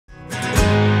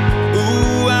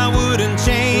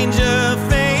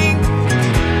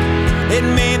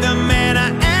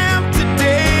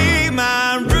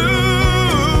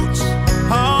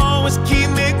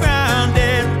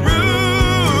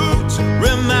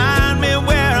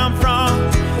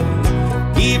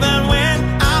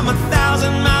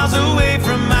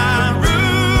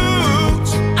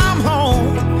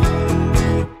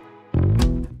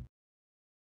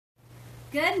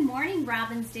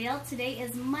Evansdale. Today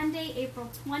is Monday, April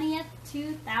 20th,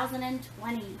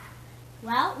 2020.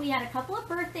 Well, we had a couple of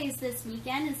birthdays this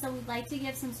weekend, and so we'd like to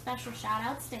give some special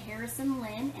shout-outs to Harrison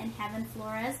Lynn and Heaven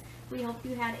Flores. We hope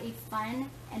you had a fun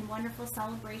and wonderful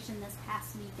celebration this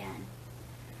past weekend.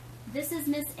 This is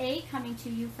Miss A coming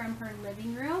to you from her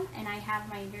living room, and I have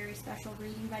my very special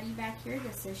reading buddy back here.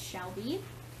 This is Shelby.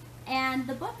 And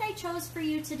the book I chose for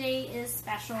you today is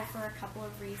special for a couple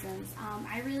of reasons.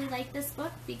 I really like this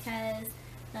book because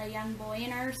the young boy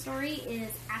in our story is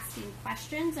asking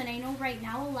questions, and I know right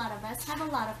now a lot of us have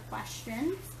a lot of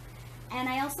questions. And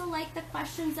I also like the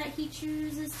questions that he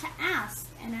chooses to ask,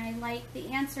 and I like the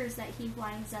answers that he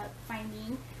winds up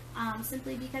finding,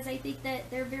 simply because I think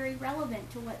that they're very relevant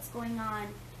to what's going on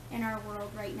in our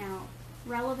world right now.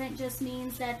 Relevant just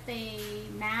means that they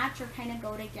match or kind of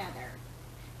go together.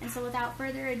 And so without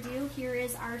further ado, here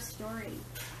is our story.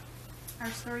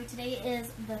 Our story today is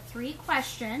The 3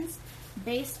 Questions,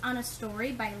 based on a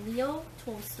story by Leo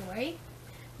Tolstoy,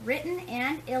 written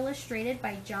and illustrated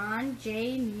by John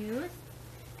J. Muth,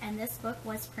 and this book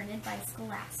was printed by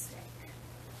Scholastic.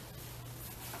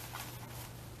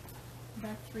 The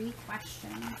 3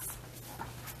 Questions.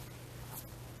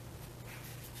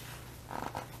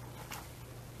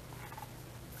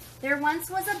 There once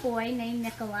was a boy named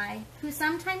Nikolai who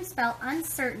sometimes felt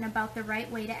uncertain about the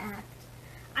right way to act.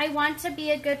 I want to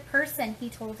be a good person, he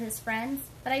told his friends,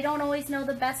 but I don't always know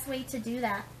the best way to do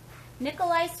that.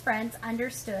 Nikolai's friends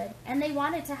understood, and they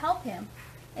wanted to help him.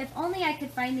 If only I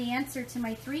could find the answer to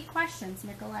my 3 questions,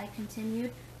 Nikolai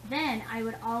continued, then I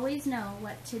would always know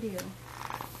what to do.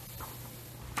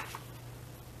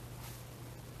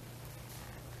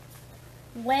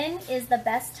 When is the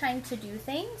best time to do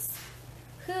things?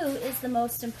 Who is the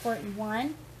most important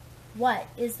one? What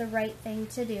is the right thing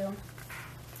to do?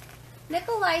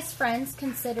 Nikolai's friends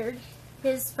considered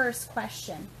his first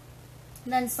question.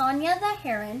 Then Sonia the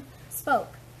heron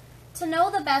spoke. To know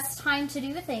the best time to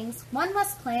do things, one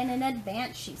must plan in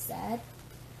advance, she said.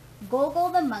 Gogol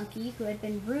the monkey, who had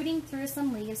been rooting through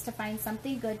some leaves to find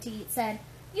something good to eat, said,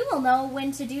 You will know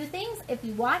when to do things if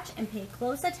you watch and pay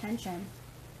close attention.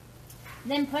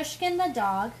 Then Pushkin the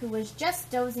dog, who was just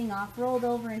dozing off, rolled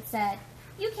over and said,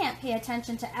 You can't pay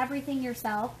attention to everything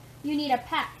yourself. You need a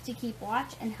pack to keep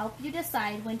watch and help you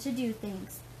decide when to do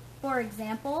things. For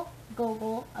example,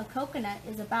 Gogol, a coconut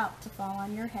is about to fall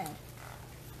on your head.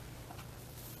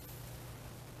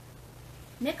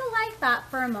 Nikolai thought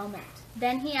for a moment.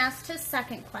 Then he asked his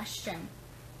second question.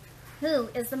 Who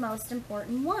is the most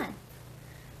important one?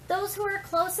 Those who are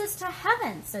closest to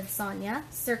heaven, said Sonia,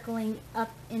 circling up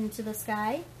into the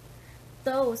sky.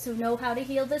 Those who know how to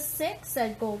heal the sick,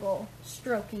 said Gogol,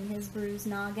 stroking his bruised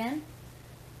noggin.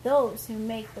 Those who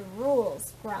make the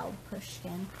rules, growled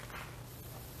Pushkin.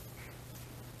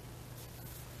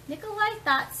 Nikolai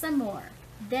thought some more.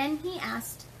 Then he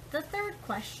asked the third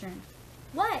question.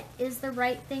 What is the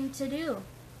right thing to do?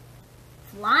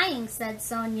 Flying, said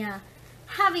Sonia.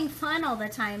 Having fun all the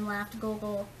time, laughed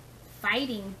Gogol.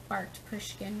 Fighting, barked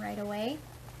Pushkin right away.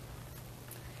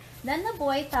 Then the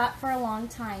boy thought for a long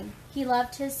time. He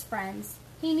loved his friends.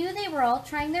 He knew they were all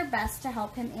trying their best to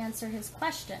help him answer his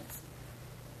questions.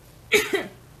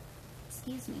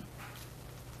 Excuse me.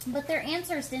 But their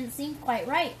answers didn't seem quite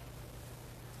right.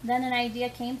 Then an idea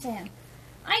came to him.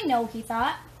 I know, he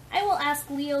thought. I will ask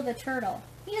Leo the turtle.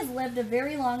 He has lived a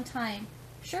very long time.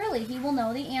 Surely he will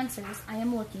know the answers I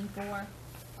am looking for.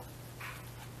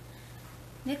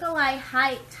 Nikolai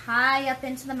hiked high up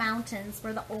into the mountains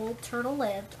where the old turtle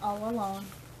lived all alone.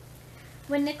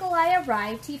 When Nikolai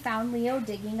arrived, he found Leo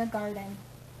digging a garden.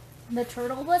 The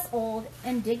turtle was old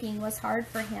and digging was hard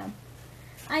for him.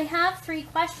 I have 3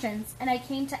 questions, and I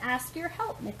came to ask your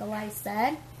help, Nikolai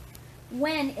said.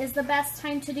 When is the best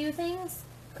time to do things?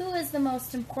 Who is the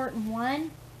most important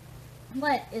one?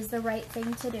 What is the right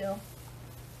thing to do?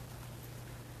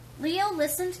 Leo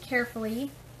listened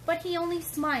carefully, but he only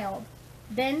smiled.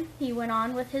 Then he went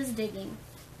on with his digging.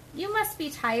 You must be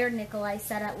tired, Nikolai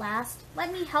said at last.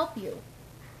 Let me help you.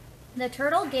 The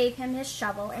turtle gave him his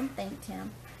shovel and thanked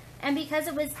him. And because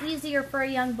it was easier for a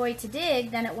young boy to dig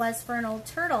than it was for an old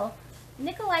turtle,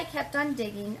 Nikolai kept on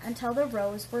digging until the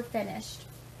rows were finished.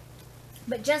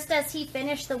 But just as he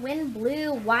finished, the wind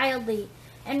blew wildly,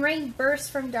 and rain burst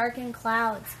from darkened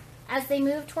clouds. As they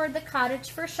moved toward the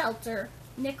cottage for shelter,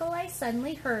 Nikolai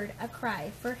suddenly heard a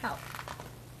cry for help.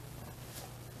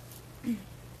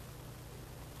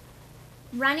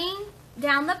 Running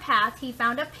down the path, he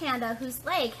found a panda whose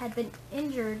leg had been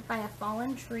injured by a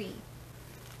fallen tree.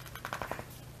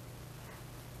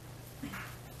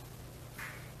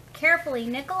 Carefully,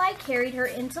 Nikolai carried her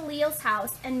into Leo's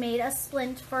house and made a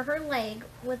splint for her leg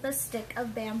with a stick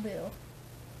of bamboo.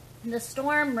 The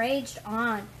storm raged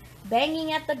on,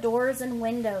 banging at the doors and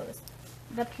windows.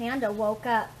 The panda woke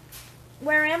up.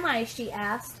 "Where am I?" she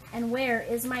asked, "and where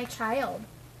is my child?"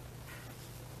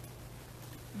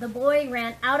 The boy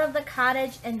ran out of the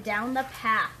cottage and down the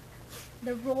path.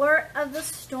 The roar of the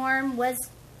storm was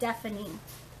deafening.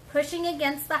 Pushing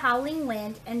against the howling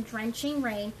wind and drenching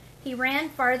rain, he ran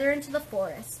farther into the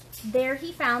forest. There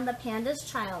he found the panda's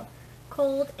child,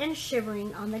 cold and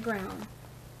shivering on the ground.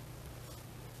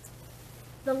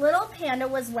 The little panda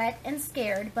was wet and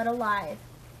scared, but alive.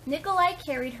 Nikolai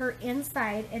carried her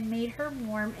inside and made her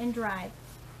warm and dry.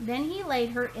 Then he laid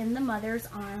her in the mother's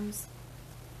arms.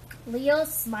 Leo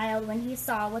smiled when he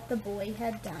saw what the boy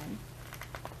had done.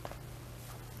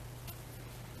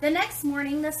 The next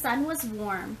morning the sun was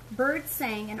warm, birds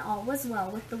sang, and all was well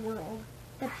with the world.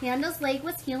 The panda's leg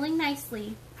was healing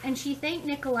nicely, and she thanked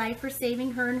Nikolai for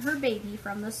saving her and her baby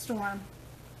from the storm.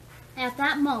 At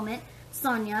that moment,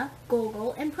 Sonia,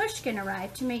 Gogol, and Pushkin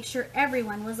arrived to make sure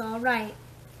everyone was all right.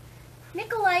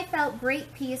 Nikolai felt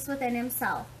great peace within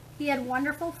himself. He had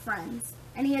wonderful friends,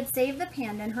 and he had saved the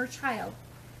panda and her child.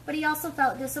 But he also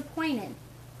felt disappointed.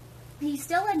 He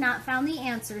still had not found the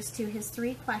answers to his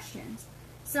 3 questions,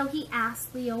 so he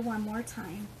asked Leo one more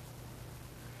time.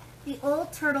 The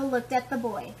old turtle looked at the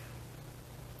boy.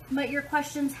 "But your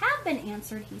questions have been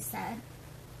answered," he said.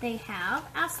 "They have?"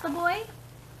 asked the boy.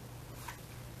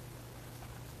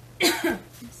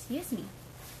 Excuse me.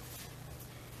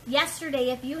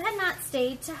 "Yesterday, if you had not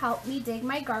stayed to help me dig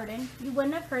my garden, you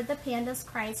wouldn't have heard the panda's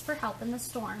cries for help in the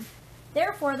storm.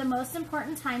 Therefore, the most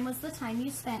important time was the time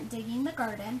you spent digging the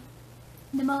garden.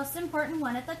 The most important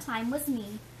one at the time was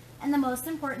me, and the most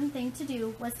important thing to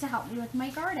do was to help me with my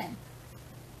garden.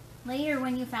 Later,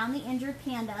 when you found the injured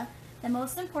panda, the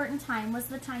most important time was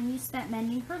the time you spent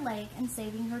mending her leg and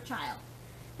saving her child.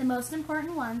 The most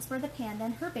important ones were the panda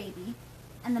and her baby,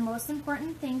 and the most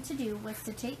important thing to do was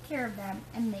to take care of them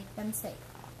and make them safe.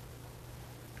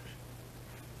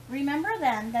 Remember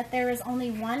then that there is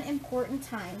only one important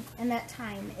time, and that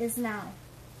time is now.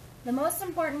 The most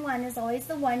important one is always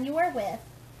the one you are with,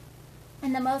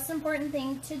 and the most important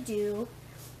thing to do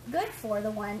good for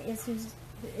the one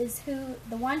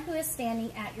the one who is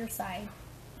standing at your side.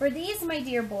 For these, my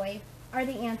dear boy, are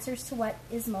the answers to what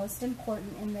is most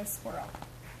important in this world.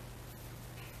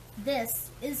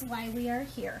 This is why we are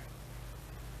here."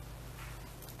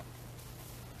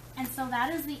 And so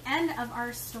that is the end of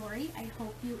our story. I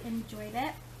hope you enjoyed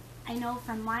it. I know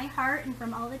from my heart and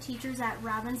from all the teachers at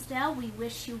Robbinsdale, we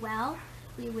wish you well.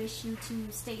 We wish you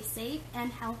to stay safe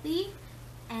and healthy,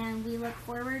 and we look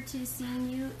forward to seeing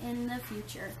you in the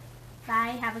future.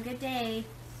 Bye. Have a good day.